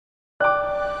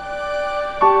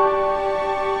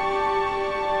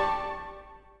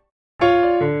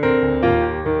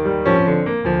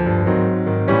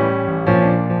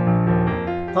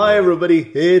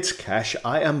everybody, it's Cash.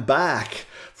 I am back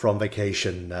from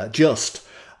vacation.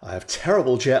 I have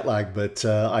terrible jet lag, but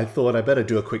I thought I better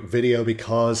do a quick video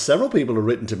because several people have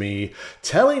written to me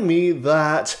telling me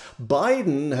that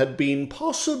Biden had been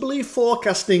possibly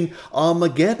forecasting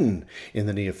Armageddon in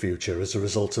the near future as a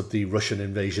result of the Russian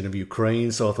invasion of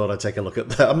Ukraine. So I thought I'd take a look at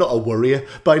that. I'm not a worrier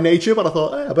by nature, but I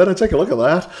thought, hey, I better take a look at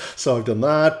that. So I've done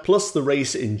that, plus the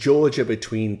race in Georgia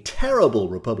between terrible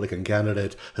Republican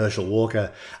candidate Herschel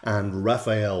Walker and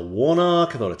Raphael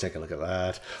Warnock. I thought I'd take a look at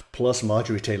that, plus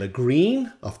Marjorie Taylor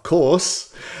Greene, of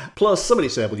course. Plus, somebody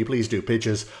said, will you please do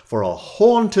pictures for a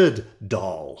haunted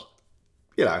doll?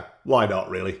 You know, why not,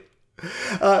 really?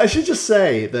 I should just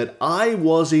say that I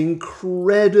was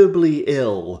incredibly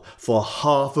ill for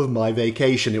half of my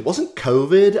vacation. It wasn't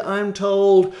COVID, I'm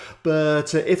told,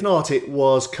 but if not, it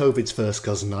was COVID's first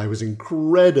cousin. I was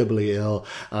incredibly ill,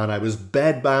 and I was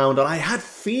bedbound, and I had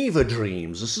fever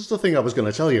dreams. This is the thing I was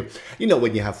going to tell you. You know,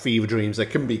 when you have fever dreams, they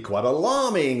can be quite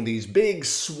alarming. These big,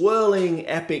 swirling,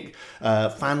 epic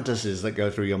fantasies that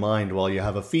go through your mind while you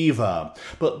have a fever.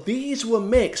 But these were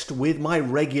mixed with my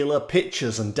regular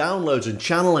pictures and downloads and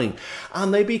channeling,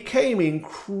 and they became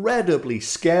incredibly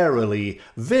scarily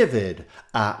vivid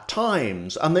at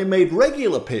times, and they made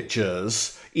regular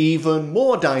pictures even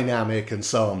more dynamic and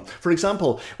so on. For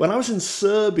example, when I was in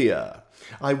Serbia,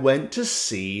 I went to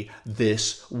see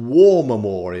this war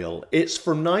memorial. It's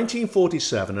from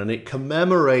 1947 and it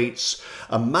commemorates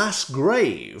a mass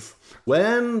grave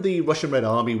when the Russian Red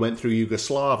Army went through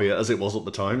Yugoslavia, as it was at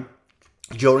the time.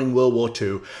 During World War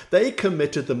II, they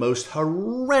committed the most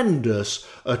horrendous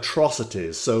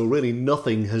atrocities, so really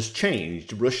nothing has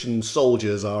changed. Russian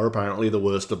soldiers are apparently the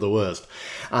worst of the worst.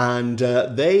 And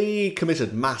they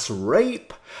committed mass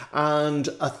rape, and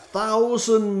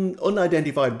 1,000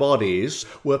 unidentified bodies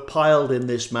were piled in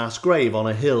this mass grave on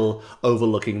a hill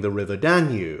overlooking the River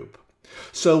Danube.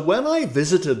 So when I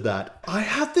visited that, I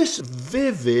had this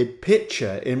vivid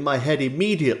picture in my head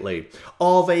immediately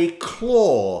of a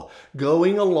claw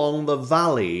going along the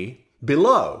valley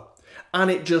below. And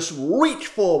it just reached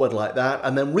forward like that,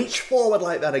 and then reached forward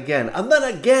like that again, and then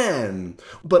again.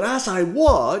 But as I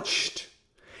watched,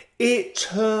 it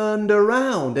turned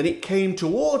around and it came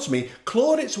towards me,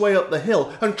 clawed its way up the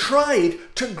hill, and tried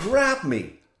to grab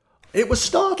me. It was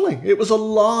startling, it was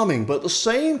alarming, but at the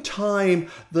same time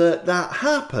that that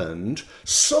happened,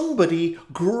 somebody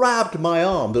grabbed my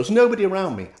arm. There was nobody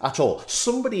around me at all.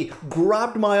 Somebody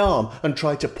grabbed my arm and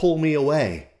tried to pull me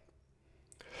away.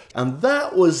 And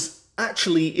that was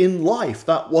actually in life.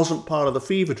 That wasn't part of the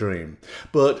fever dream.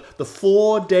 But the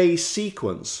 4-day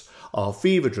sequence of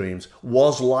fever dreams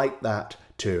was like that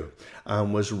too,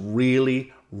 and was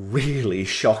really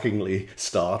shockingly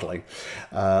startling.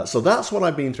 So that's what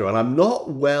I've been through, and I'm not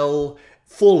well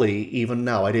fully even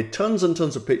now. I did tons and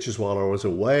tons of pictures while I was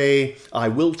away. I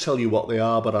will tell you what they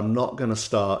are, but I'm not going to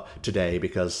start today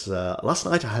because last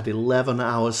night I had 11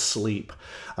 hours sleep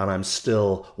and I'm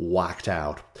still whacked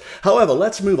out. However,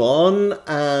 let's move on,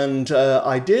 and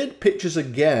I did pictures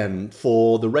again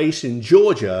for the race in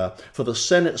Georgia for the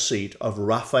Senate seat of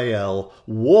Raphael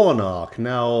Warnock.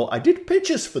 Now, I did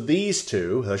pictures for these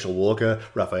two, Herschel Walker,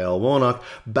 Raphael Warnock,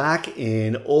 back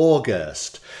in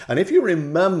August. And if you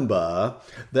remember,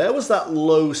 there was that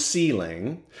low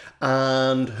ceiling,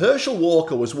 and Herschel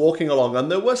Walker was walking along,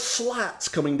 and there were slats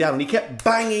coming down, and he kept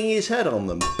banging his head on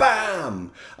them.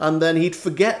 Bam! And then he'd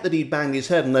forget that he'd banged his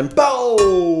head, and then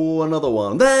bow! Another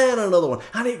one, then another one,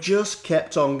 and it just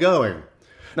kept on going.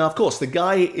 Now, of course, the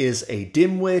guy is a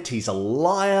dimwit, he's a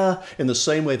liar in the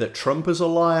same way that Trump is a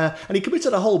liar, and he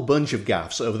committed a whole bunch of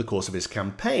gaffes over the course of his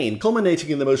campaign, culminating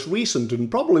in the most recent and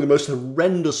probably the most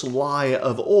horrendous lie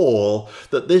of all,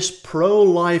 that this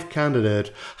pro-life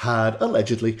candidate had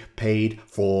allegedly paid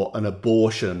for an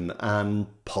abortion, and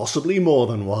possibly more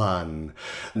than one.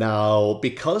 Now,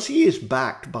 because he is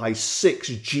backed by 6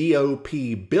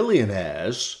 GOP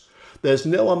billionaires, there's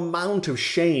no amount of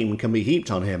shame can be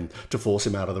heaped on him to force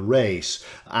him out of the race.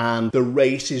 And the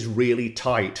race is really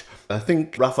tight. I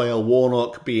think Raphael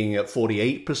Warnock being at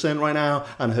 48% right now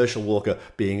and Herschel Walker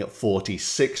being at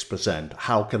 46%.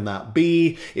 How can that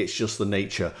be? It's just the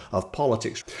nature of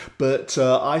politics. But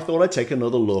I thought I'd take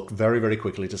another look very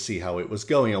quickly to see how it was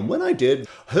going. And when I did,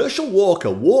 Herschel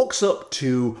Walker walks up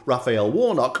to Raphael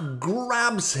Warnock,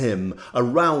 grabs him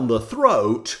around the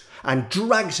throat and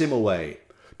drags him away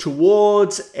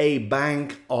towards a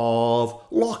bank of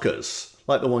lockers,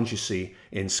 like the ones you see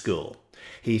in school.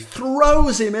 He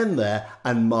throws him in there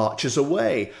and marches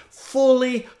away,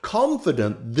 fully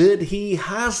confident that he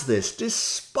has this,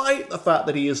 despite the fact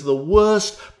that he is the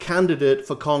worst candidate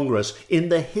for Congress in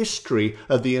the history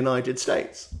of the United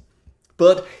States.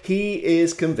 But he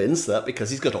is convinced that because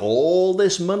he's got all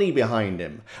this money behind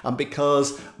him, and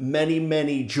because many,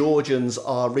 many Georgians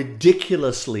are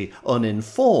ridiculously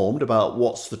uninformed about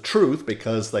what's the truth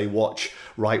because they watch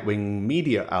right-wing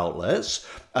media outlets,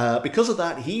 because of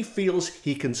that, he feels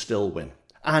he can still win.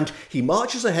 And he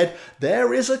marches ahead.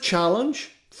 There is a challenge,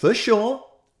 for sure.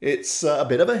 It's a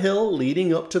bit of a hill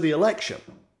leading up to the election.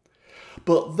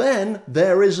 But then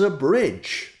there is a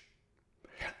bridge.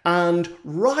 And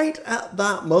right at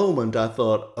that moment, I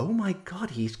thought, oh my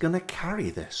God, he's going to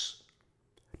carry this.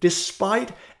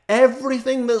 Despite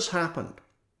everything that's happened,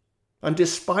 and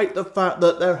despite the fact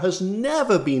that there has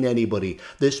never been anybody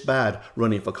this bad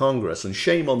running for Congress, and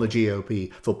shame on the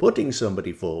GOP for putting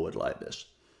somebody forward like this,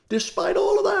 despite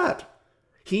all of that,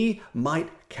 he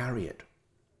might carry it.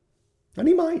 And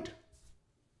he might.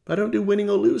 I don't do winning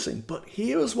or losing, but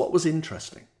here's what was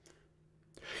interesting.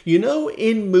 You know,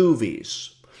 in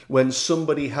movies, when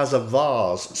somebody has a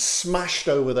vase smashed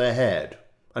over their head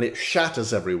and it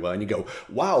shatters everywhere and you go,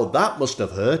 wow, that must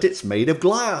have hurt, it's made of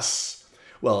glass.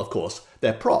 Well, of course,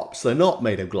 they're props. They're not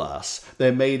made of glass.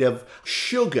 They're made of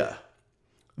sugar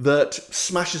that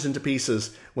smashes into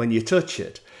pieces when you touch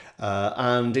it.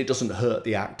 And it doesn't hurt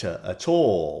the actor at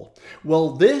all.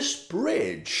 Well, this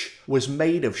bridge was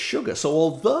made of sugar. So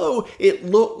although it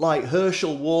looked like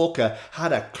Herschel Walker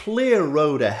had a clear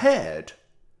road ahead,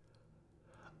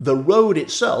 the road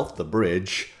itself, the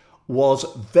bridge, was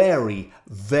very,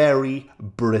 very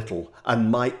brittle and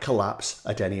might collapse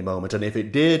at any moment. And if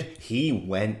it did, he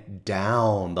went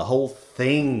down. The whole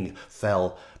thing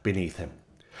fell beneath him.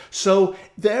 So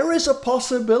there is a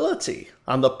possibility,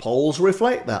 and the polls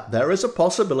reflect that, there is a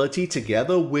possibility,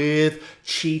 together with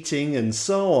cheating and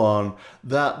so on,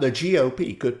 that the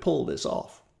GOP could pull this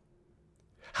off.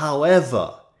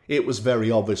 However, it was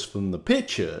very obvious from the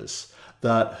pictures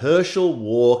that Herschel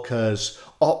Walker's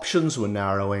options were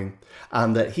narrowing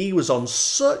and that he was on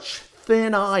such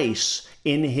thin ice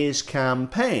in his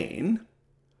campaign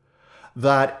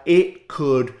that it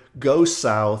could go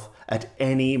south at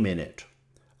any minute.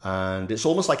 And it's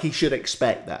almost like he should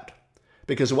expect that.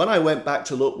 Because when I went back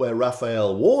to look where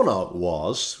Raphael Warnock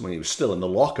was, when he was still in the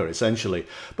locker essentially,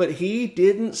 but he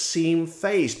didn't seem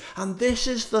fazed. And this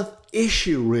is the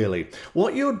issue really.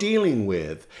 What you're dealing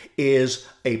with is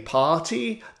a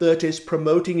party that is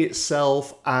promoting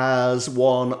itself as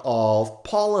one of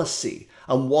policy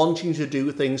and wanting to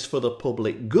do things for the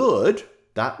public good.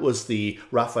 That was the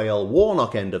Raphael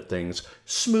Warnock end of things.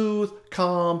 Smooth,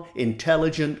 calm,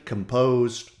 intelligent,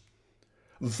 composed.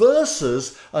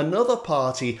 Versus another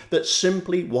party that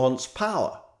simply wants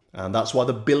power. And that's why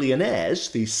the billionaires,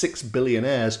 these 6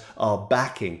 billionaires, are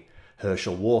backing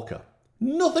Herschel Walker.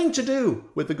 Nothing to do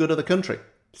with the good of the country.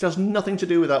 It has nothing to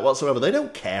do with that whatsoever. They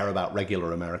don't care about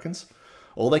regular Americans.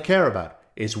 All they care about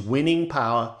is winning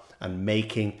power and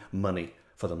making money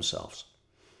for themselves.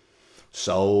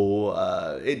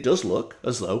 So it does look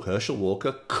as though Herschel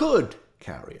Walker could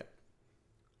carry it.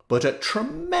 But at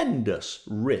tremendous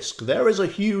risk. There is a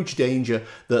huge danger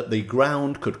that the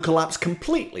ground could collapse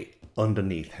completely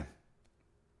underneath him.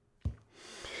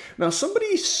 Now,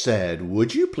 somebody said,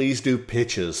 would you please do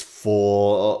pictures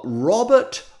for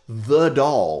Robert the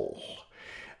Doll?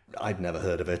 I'd never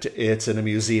heard of it. It's in a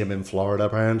museum in Florida,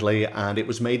 apparently, and it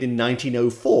was made in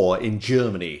 1904 in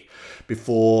Germany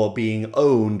before being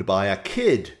owned by a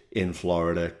kid in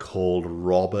Florida called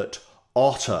Robert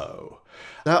Otto.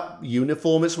 That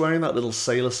uniform it's wearing, that little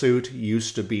sailor suit,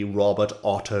 used to be Robert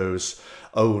Otto's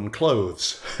own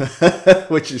clothes,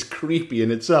 which is creepy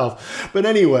in itself. But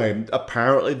anyway,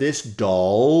 apparently this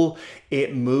doll,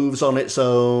 it moves on its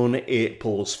own, it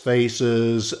pulls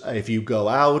faces. If you go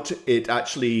out, it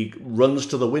actually runs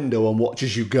to the window and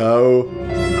watches you go.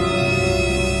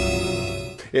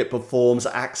 It performs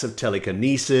acts of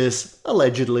telekinesis,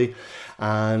 allegedly,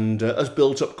 and has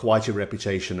built up quite a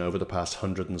reputation over the past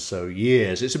 100 and so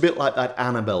years. It's a bit like that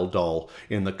Annabelle doll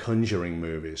in the Conjuring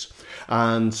movies.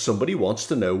 And somebody wants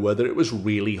to know whether it was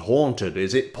really haunted.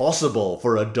 Is it possible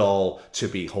for a doll to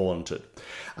be haunted?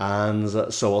 And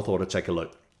so I thought I'd take a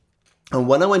look. And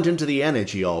when I went into the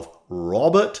energy of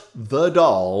Robert the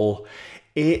Doll,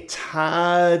 it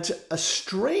had a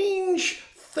strange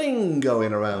thing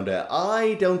going around it.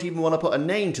 I don't even want to put a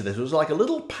name to this. It was like a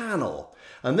little panel.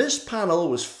 And this panel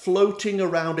was floating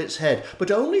around its head, but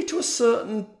only to a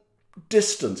certain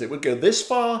distance. It would go this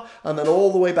far and then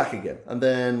all the way back again. And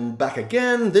then back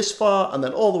again, this far, and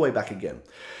then all the way back again.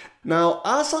 Now,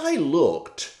 as I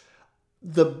looked,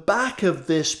 the back of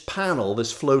this panel,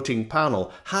 this floating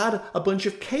panel, had a bunch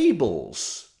of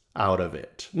cables out of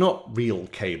it. Not real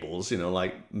cables, you know,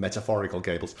 like metaphorical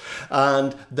cables.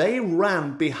 And they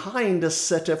ran behind a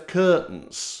set of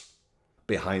curtains.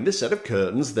 Behind the set of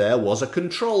curtains, there was a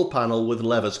control panel with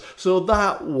levers. So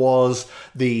that was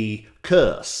the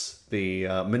curse, the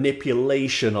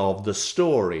manipulation of the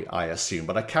story, I assume.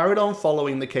 But I carried on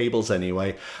following the cables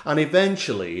anyway, and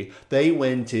eventually they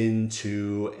went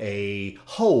into a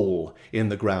hole in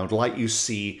the ground, like you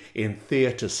see in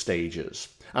theatre stages.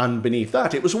 And beneath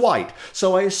that it was white.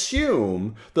 So I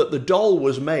assume that the doll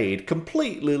was made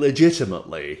completely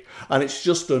legitimately, and it's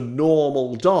just a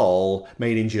normal doll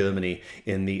made in Germany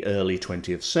in the early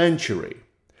 20th century.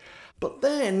 But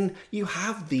then you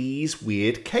have these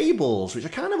weird cables, which are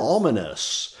kind of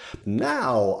ominous.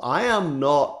 Now, I am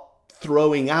not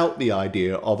throwing out the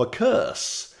idea of a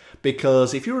curse,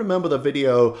 because if you remember the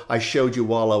video I showed you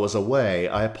while I was away,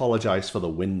 I apologize for the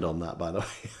wind on that, by the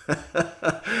way.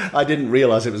 I didn't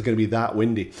realize it was going to be that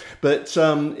windy. But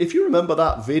if you remember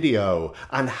that video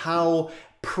and how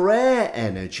prayer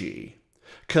energy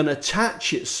can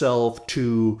attach itself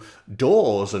to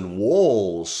doors and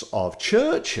walls of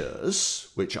churches,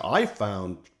 which I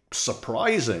found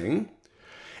surprising,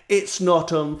 it's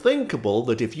not unthinkable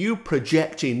that if you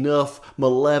project enough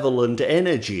malevolent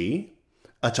energy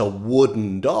at a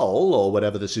wooden doll, or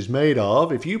whatever this is made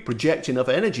of, if you project enough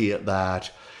energy at that,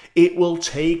 it will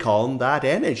take on that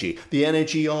energy. The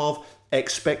energy of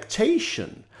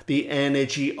expectation, the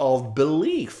energy of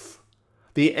belief,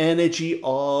 the energy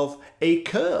of a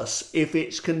curse if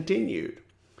it's continued.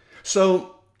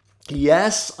 So,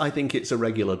 yes, I think it's a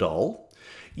regular doll.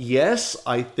 Yes,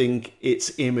 I think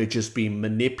its image has been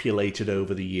manipulated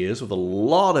over the years with a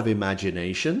lot of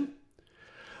imagination.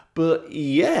 But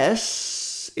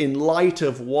yes, in light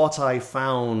of what I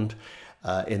found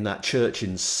in that church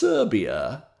in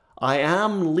Serbia, I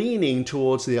am leaning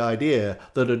towards the idea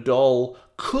that a doll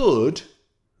could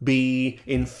be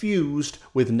infused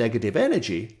with negative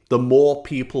energy the more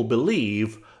people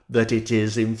believe that it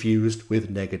is infused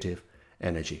with negative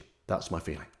energy. That's my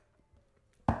feeling.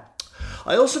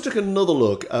 I also took another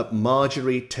look at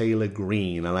Marjorie Taylor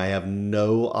Greene, and I have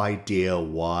no idea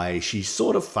why. She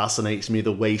sort of fascinates me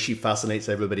the way she fascinates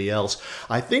everybody else.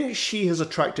 I think she has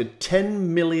attracted $10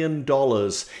 million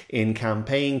in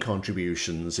campaign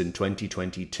contributions in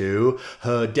 2022.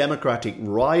 Her Democratic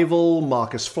rival,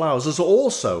 Marcus Flowers, has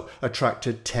also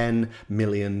attracted $10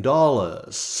 million.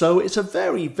 So it's a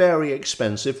very, very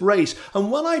expensive race.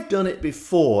 And when I've done it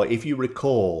before, if you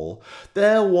recall,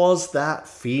 there was that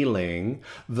feeling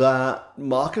that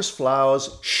Marcus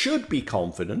Flowers should be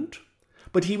confident,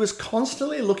 but he was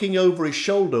constantly looking over his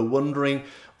shoulder wondering,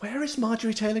 where is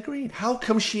Marjorie Taylor Greene? How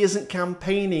come she isn't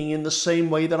campaigning in the same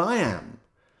way that I am?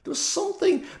 There was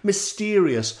something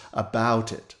mysterious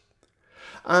about it.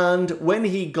 And when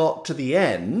he got to the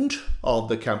end of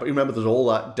the campaign, remember there's all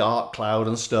that dark cloud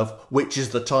and stuff, which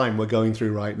is the time we're going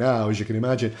through right now, as you can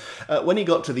imagine. When he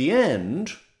got to the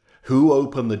end, who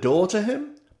opened the door to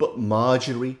him? But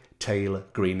Marjorie Taylor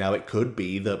Greene. Now, it could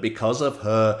be that because of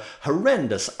her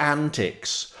horrendous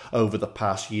antics over the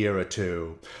past year or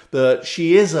two, that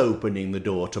she is opening the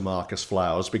door to Marcus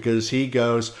Flowers, because he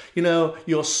goes, you know,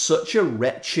 you're such a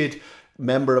wretched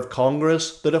member of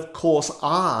Congress that of course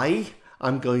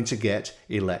I'm going to get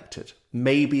elected.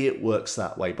 Maybe it works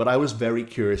that way, but I was very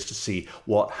curious to see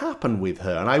what happened with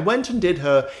her, and I went and did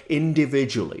her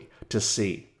individually to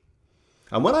see.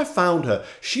 And when I found her,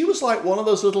 she was like one of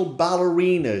those little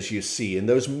ballerinas you see in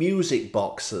those music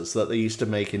boxes that they used to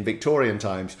make in Victorian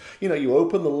times. You know, you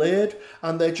open the lid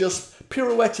and they're just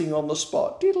pirouetting on the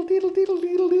spot. Diddle, diddle, diddle,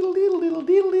 diddle, diddle, diddle, diddle,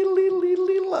 diddle, diddle, diddle, diddle,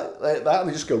 diddle, like that. And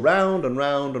they just go round and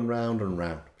round and round and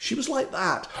round. She was like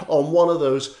that on one of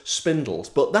those spindles.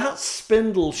 But that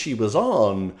spindle she was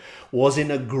on was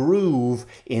in a groove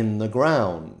in the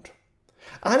ground.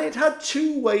 And it had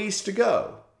two ways to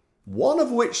go. One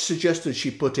of which suggested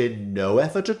she put in no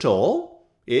effort at all.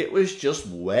 It was just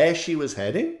where she was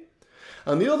heading.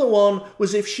 And the other one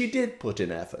was if she did put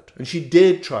in effort and she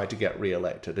did try to get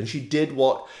re-elected and she did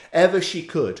whatever she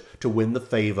could to win the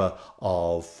favour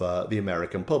of the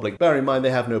American public. Bear in mind, they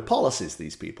have no policies,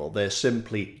 these people. They're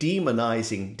simply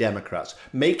demonising Democrats,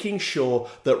 making sure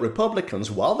that Republicans,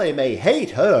 while they may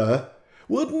hate her,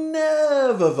 would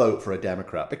never vote for a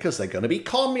Democrat because they're going to be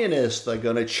communists, they're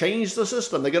going to change the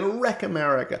system, they're going to wreck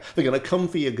America, they're going to come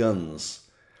for your guns.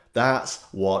 That's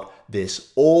what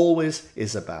this always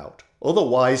is about.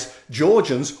 Otherwise,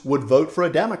 Georgians would vote for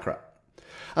a Democrat.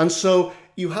 And so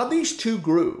you have these two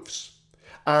grooves.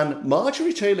 And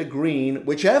Marjorie Taylor Greene,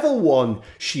 whichever one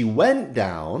she went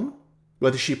down,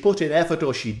 whether she put in effort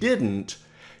or she didn't,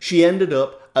 she ended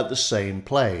up at the same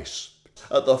place.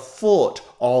 at the foot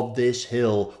of this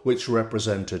hill which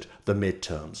represented the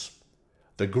midterms.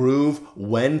 The groove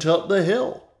went up the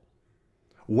hill.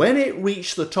 When it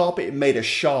reached the top, it made a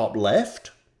sharp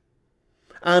left,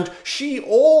 and she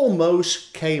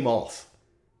almost came off.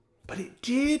 But it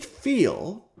did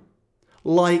feel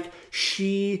like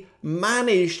she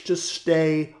managed to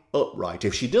stay upright.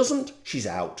 If she doesn't, she's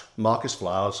out. Marcus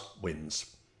Flowers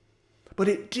wins. But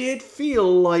it did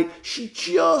feel like she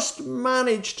just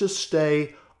managed to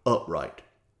stay upright.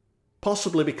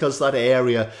 Possibly because that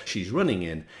area she's running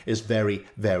in is very,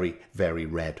 very, very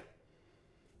red.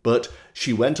 But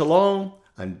she went along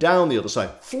and down the other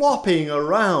side, flopping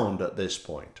around at this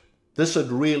point. This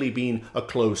had really been a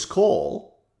close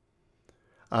call.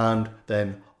 And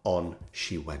then on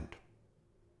she went.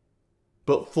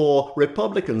 But for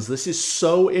Republicans, this is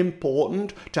so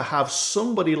important to have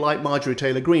somebody like Marjorie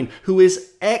Taylor Greene, who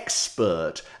is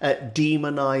expert at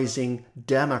demonizing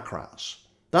Democrats.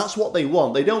 That's what they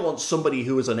want. They don't want somebody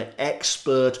who is an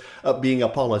expert at being a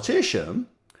politician.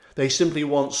 They simply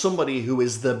want somebody who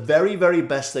is the very, very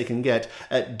best they can get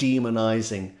at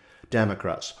demonizing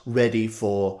Democrats, ready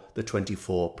for the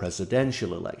 24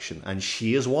 presidential election. And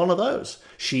she is one of those.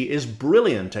 She is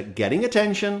brilliant at getting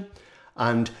attention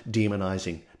and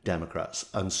demonizing Democrats.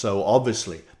 And so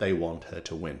obviously they want her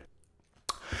to win.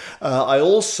 I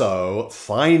also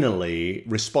finally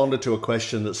responded to a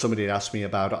question that somebody had asked me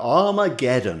about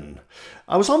Armageddon.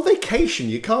 I was on vacation.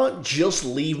 You can't just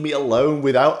leave me alone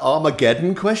without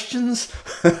Armageddon questions.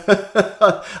 And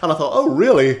I thought, oh,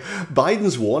 really?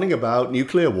 Biden's warning about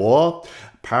nuclear war?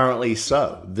 Apparently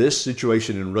so. This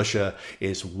situation in Russia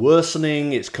is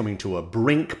worsening. It's coming to a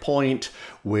brink point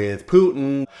with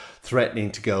Putin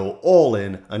threatening to go all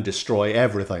in and destroy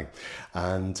everything.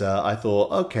 And I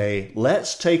thought, okay,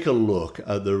 let's take a look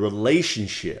at the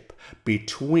relationship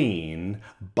between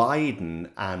Biden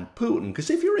and Putin. Because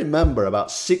if you remember,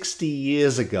 about 60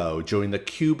 years ago, during the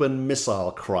Cuban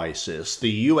Missile Crisis, the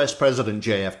US President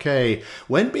JFK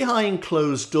went behind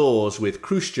closed doors with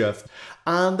Khrushchev,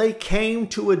 and they came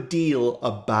to a deal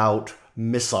about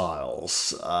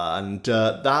missiles, and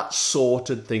that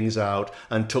sorted things out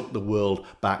and took the world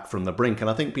back from the brink. And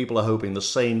I think people are hoping the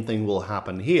same thing will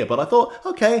happen here. But I thought,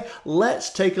 okay, let's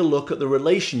take a look at the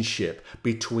relationship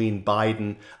between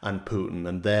Biden and Putin.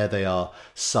 And there they are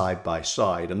side by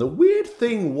side. And the weird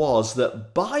thing was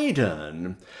that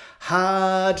Biden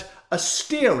had a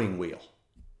steering wheel.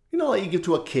 You know, like you give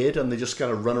to a kid and they just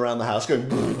kind of run around the house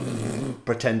going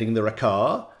pretending they're a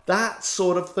car. That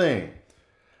sort of thing.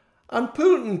 And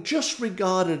Putin just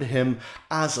regarded him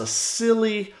as a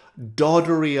silly,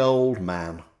 doddery old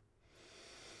man.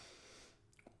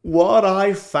 What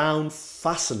I found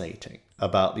fascinating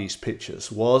about these pictures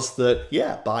was that,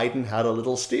 yeah, Biden had a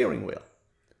little steering wheel.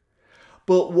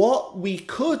 But what we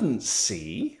couldn't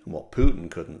see, what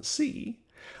Putin couldn't see,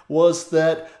 was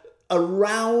that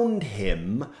around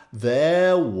him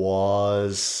there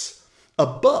was a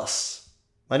bus.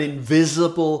 An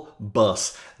invisible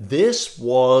bus. This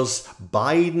was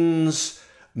Biden's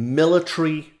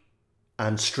military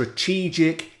and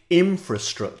strategic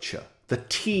infrastructure, the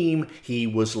team he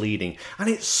was leading. And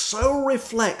it so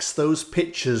reflects those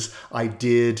pictures I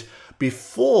did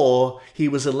before he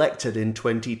was elected in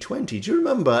 2020. Do you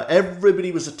remember?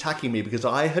 Everybody was attacking me because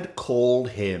I had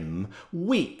called him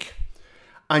weak.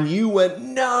 And you went,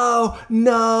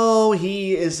 no,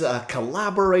 he is a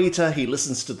collaborator, he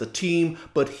listens to the team,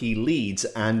 but he leads.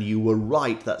 And you were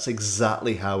right, that's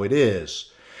exactly how it is.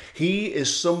 He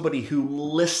is somebody who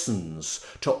listens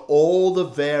to all the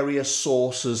various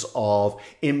sources of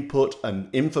input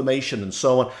and information and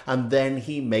so on, and then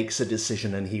he makes a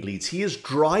decision and he leads. He is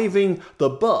driving the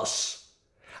bus,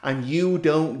 and you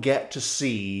don't get to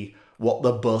see what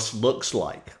the bus looks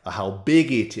like, how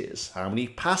big it is, how many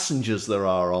passengers there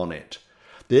are on it.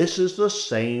 This is the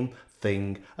same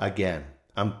thing again.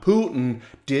 And Putin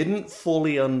didn't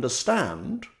fully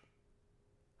understand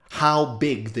how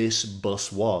big this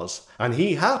bus was. And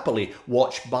he happily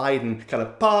watched Biden kind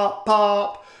of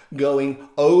pop, going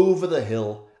over the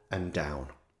hill and down.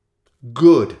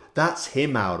 Good, that's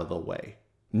him out of the way.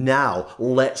 Now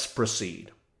let's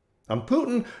proceed. And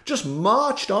Putin just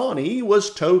marched on. He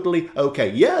was totally okay.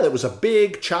 Yeah, there was a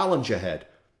big challenge ahead,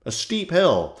 a steep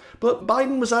hill. But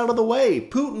Biden was out of the way.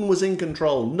 Putin was in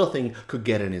control. Nothing could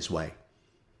get in his way.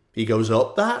 He goes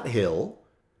up that hill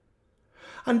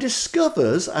and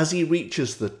discovers as he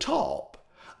reaches the top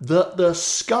that the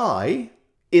sky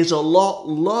is a lot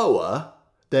lower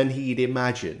than he'd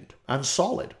imagined and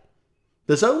solid.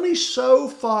 There's only so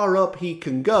far up he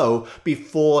can go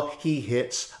before he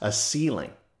hits a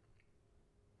ceiling.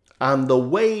 And the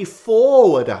way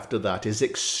forward after that is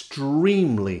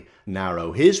extremely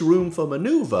narrow. His room for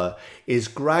maneuver is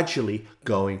gradually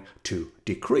going to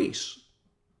decrease.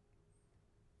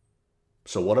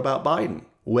 So what about Biden?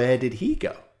 Where did he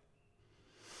go?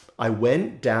 I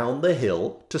went down the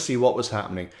hill to see what was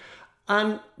happening.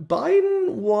 And Biden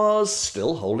was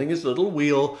still holding his little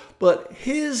wheel, but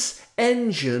his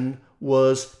engine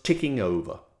was ticking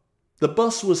over. The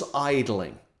bus was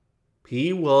idling.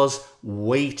 He was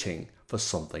waiting for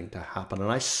something to happen.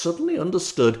 And I suddenly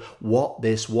understood what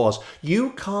this was.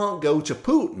 You can't go to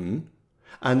Putin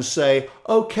and say,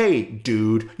 okay,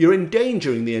 dude, you're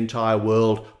endangering the entire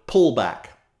world, pull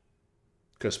back.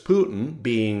 Because Putin,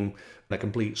 being a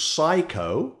complete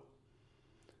psycho,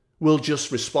 will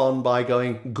just respond by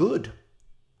going, good.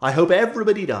 I hope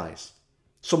everybody dies.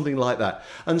 Something like that.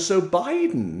 And so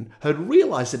Biden had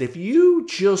realized that if you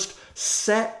just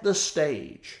set the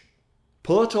stage,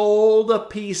 put all the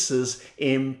pieces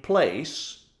in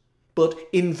place, but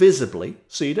invisibly,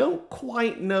 so you don't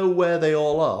quite know where they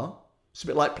all are. It's a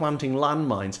bit like planting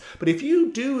landmines. But if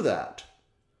you do that,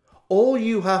 all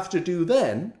you have to do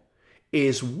then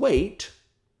is wait,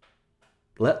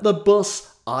 let the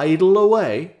bus idle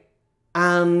away,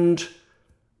 and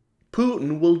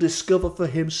Putin will discover for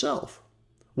himself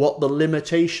what the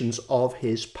limitations of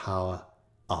his power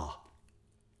are.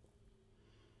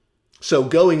 So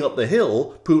going up the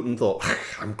hill, Putin thought,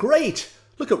 I'm great.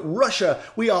 Look at Russia.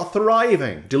 We are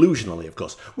thriving. Delusionally, of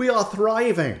course. We are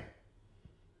thriving.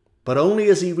 But only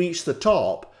as he reached the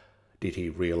top did he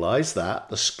realize that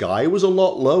the sky was a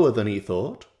lot lower than he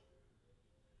thought.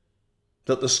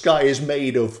 That the sky is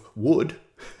made of wood.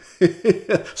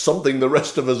 Something the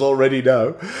rest of us already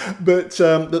know. But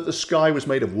that the sky was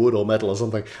made of wood or metal or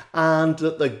something. And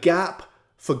that the gap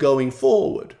for going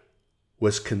forward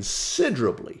was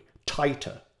considerably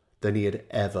tighter than he had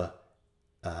ever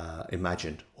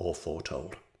imagined or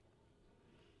foretold.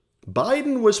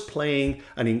 Biden was playing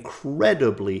an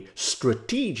incredibly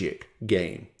strategic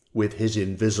game with his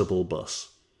invisible bus.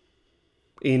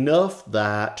 Enough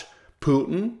that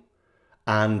Putin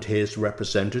and his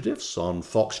representatives on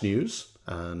Fox News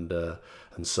and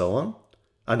so on,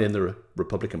 and in the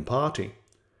Republican Party,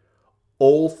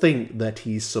 all think that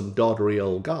he's some doddery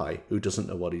old guy who doesn't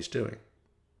know what he's doing.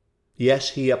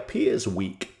 Yes, he appears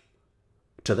weak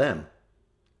to them,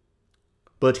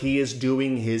 but he is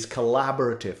doing his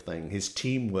collaborative thing, his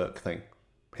teamwork thing,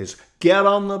 his get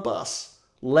on the bus,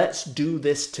 let's do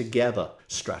this together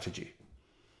strategy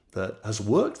that has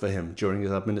worked for him during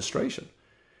his administration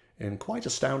in quite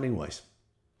astounding ways.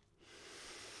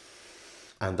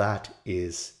 And that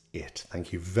is it.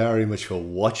 Thank you very much for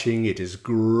watching. It is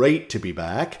great to be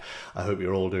back. I hope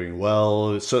you're all doing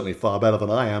well. It's certainly far better than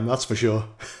I am, that's for sure.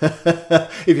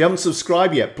 If you haven't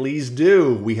subscribed yet, please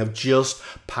do. We have just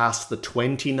passed the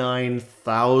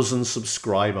 29,000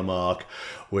 subscriber mark,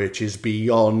 which is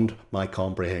beyond my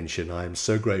comprehension. I am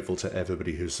so grateful to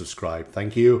everybody who's subscribed.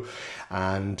 Thank you.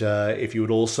 And if you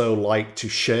would also like to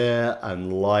share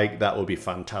and like, that would be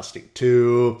fantastic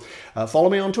too. Follow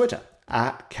me on Twitter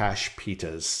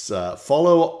 @CashPeters.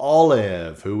 Follow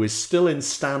Olive, who is still in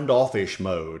standoffish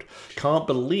mode. Can't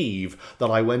believe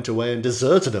that I went away and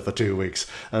deserted her for 2 weeks.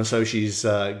 And so she's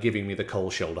giving me the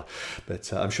cold shoulder.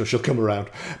 But I'm sure she'll come around.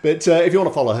 But if you want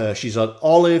to follow her, she's at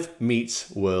Olive Meets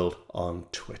World on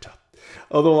Twitter.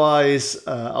 Otherwise,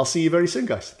 I'll see you very soon,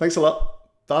 guys. Thanks a lot.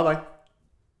 Bye-bye.